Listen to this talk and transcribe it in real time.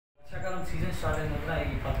Season start అయినప్పుడు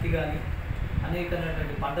ఈ పత్తి కానీ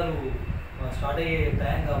అనేకమైనటువంటి పంటలు స్టార్ట్ అయ్యే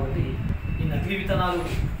టైం కాబట్టి ఈ నకిలీ విత్తనాలు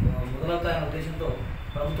మొదలవుతాయనే ఉద్దేశంతో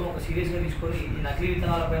ప్రభుత్వం ఒక సీరియస్గా తీసుకొని ఈ నకిలీ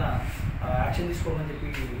విత్తనాలపైన యాక్షన్ తీసుకోమని చెప్పి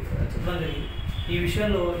చెప్పడం జరిగింది. ఈ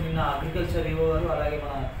విషయంలో నిన్న అగ్రికల్చర్ ఈవో గారు అలాగే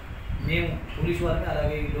మేము పోలీసు వారిని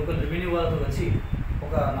అలాగే లోకల్ రెవెన్యూ వాళ్ళతో కలిసి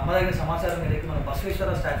ఒక నమ్మదగిన సమాచారం మేరకు మన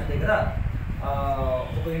బసవేశ్వర స్టాచ్యూ దగ్గర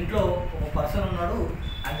ఒక ఇంట్లో ఒక పర్సన్ ఉన్నాడు,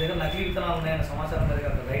 ఆయన దగ్గర నకిలీ విత్తనాలు ఉన్నాయన్న సమాచారం మేరకు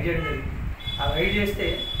అక్కడ రైడ్ చేయడం జరిగింది. ఆ రైడ్ చేస్తే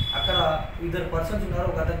అక్కడ ఇద్దరు పర్సన్స్ ఉన్నారు.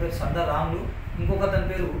 ఒక అతని పేరు సంగారెడ్డి, ఇంకొక అతని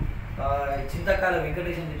పేరు చింతకాల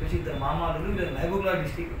వెంకటేష్ అని చెప్పేసి ఇద్దరు మామాలు. వీళ్ళు మహబూబ్నగర్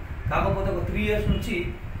డిస్టిక్. కాకపోతే ఒక 3 years నుంచి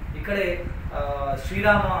ఇక్కడే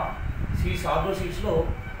శ్రీరామ సీడ్స్ ఆగ్రో సీడ్స్లో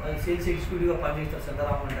సేల్స్ ఎగ్జిక్యూటివ్గా పనిచేస్తారు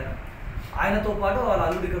సంగారాము అంటే. ఆయనతో పాటు వాళ్ళ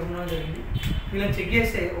అల్లుడు ఇక్కడ ఉండడం జరిగింది. వీళ్ళని చెక్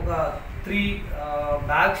చేస్తే ఒక 3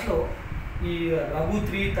 bagsలో ఈ రఘు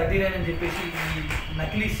 339 అని చెప్పేసి ఈ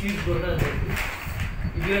నకిలీ సీడ్స్ దొరకడం జరిగింది.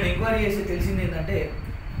 వీళ్ళని ఎంక్వైరీ చేస్తే తెలిసింది ఏంటంటే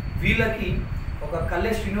వీళ్ళకి ఒక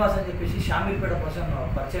కల్లె శ్రీనివాస్ అని చెప్పేసి షామీర్పేట పర్సన్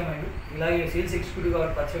పరిచయం అయ్యాడు. ఇలాగే సేల్స్ ఎగ్జిక్యూటివ్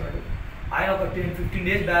కాబట్టి పరిచయం అయ్యాడు. ఆయన ఒక 10-15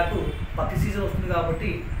 days బ్యాక్ పత్తి సీజన్ వస్తుంది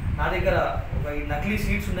కాబట్టి నా దగ్గర ఒక ఈ నకిలీ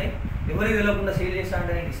సీడ్స్ ఉన్నాయి, ఎవరికి తెలియకుండా సేల్ చేస్తా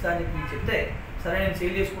అంటే నేను ఇస్తా అని చెప్పి చెప్తే సరే నేను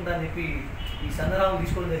సేల్ చేసుకుంటా అని చెప్పి ఈ సందరాము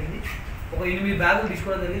తీసుకోవడం జరిగింది. ఒక 8 bags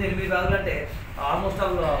తీసుకోవడం జరిగింది. 8 bags అంటే ఆల్మోస్ట్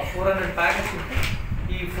ఆల్ 400 packets ఉంటాయి.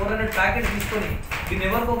 ఈ 400 packets తీసుకొని దీన్ని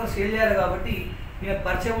ఎవరికి ఒకరు సేల్ చేయాలి కాబట్టి ఈయన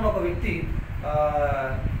పరిచయం ఉన్న ఒక వ్యక్తి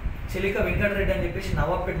చెలిక వెంకటరెడ్డి అని చెప్పేసి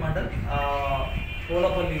నవాబ్పేట మండల్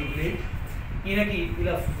పోలపల్లి విలేజ్. ఈయనకి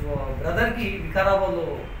ఇలా బ్రదర్కి వికారాబాద్లో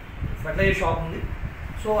ఫర్టిలైజర్ షాప్ ఉంది.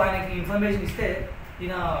 సో ఆయనకి ఇన్ఫర్మేషన్ ఇస్తే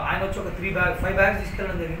ఆయన వచ్చి ఒక 5 bags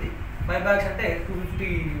తీసుకెళ్ళడం జరిగింది. 5 bags అంటే 250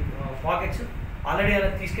 pockets ఆల్రెడీ ఆయన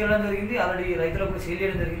తీసుకెళ్ళడం జరిగింది. ఆల్రెడీ రైతులకు కూడా సేల్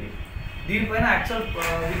చేయడం జరిగింది. దీనిపైన యాక్చువల్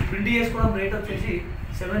ప్రింట్ చేసుకోవడం రేట్ వచ్చేసి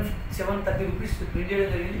 730 rupees ప్రింట్ చేయడం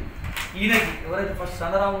జరిగింది. ఈయనకి ఎవరైతే ఫస్ట్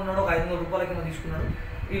సందరాము ఉన్నాడో ఒక 500 రూపాయలకి తీసుకున్నాడు.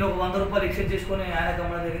 ఈయన ఒక 100 రూపాయలు ఎక్స్చేంజ్ చేసుకొని ఆయనకు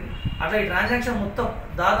అమ్మడం జరిగింది. అట్లా ఈ ట్రాన్సాక్షన్ మొత్తం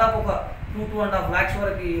దాదాపు ఒక 2.5 lakhs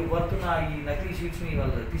వరకు వర్తున్న ఈ నకిలీ షీట్స్ని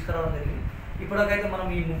వాళ్ళు తీసుకురావడం జరిగింది. ఇప్పటికైతే మనం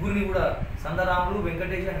ఈ ముగ్గురిని కూడా సందరాములు,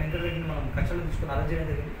 వెంకటేష్ అండ్ వెంకటరెడ్డిని మనం కక్షలు తీసుకుని అరెస్ట్ చేయడం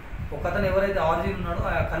జరిగింది. ఒక అతను ఎవరైతే ఆరిజిన్ ఉన్నాడో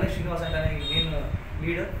ఆ కల్లె శ్రీనివాస్ అంటే మెయిన్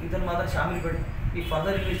లీడర్, ఇతను మాత్రం షామిల్ పెట్టి ఈ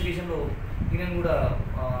ఫర్దర్ ఇన్వెస్టిగేషన్లో ఈయనను కూడా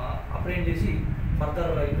అప్రెంట్ చేసి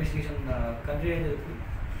ఫర్దర్ ఇన్వెస్టిగేషన్ కంటిన్యూ చేయడం జరుగుతుంది.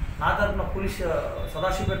 నా తరఫున పోలీస్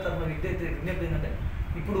సదాశివపేట తరఫున విజ్ఞప్తి ఏంటంటే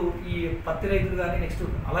ఇప్పుడు ఈ పత్తి రైతులు కానీ నెక్స్ట్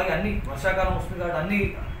అలాగే అన్ని వర్షాకాలం వస్తుంది కాబట్టి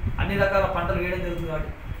అన్ని రకాల పంటలు వేయడం జరుగుతుంది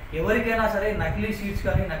కాబట్టి ఎవరికైనా సరే నకిలీ సీడ్స్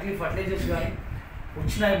కానీ నకిలీ ఫర్టిలైజర్స్ కానీ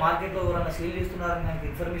వచ్చినాయి మార్కెట్లో ఎవరైనా సేల్ చేస్తున్నారని నాకు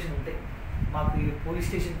ఇన్ఫర్మేషన్ ఉంటే మాకు ఈ పోలీస్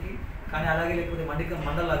స్టేషన్కి కానీ అలాగే లేకపోతే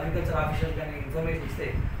మండల అగ్రికల్చర్ ఆఫీసర్ కానీ ఇన్ఫర్మేషన్ ఇస్తే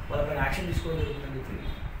వాళ్ళపైన యాక్షన్ తీసుకోవడం జరుగుతుందని చెప్పి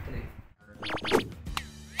తెలియదు.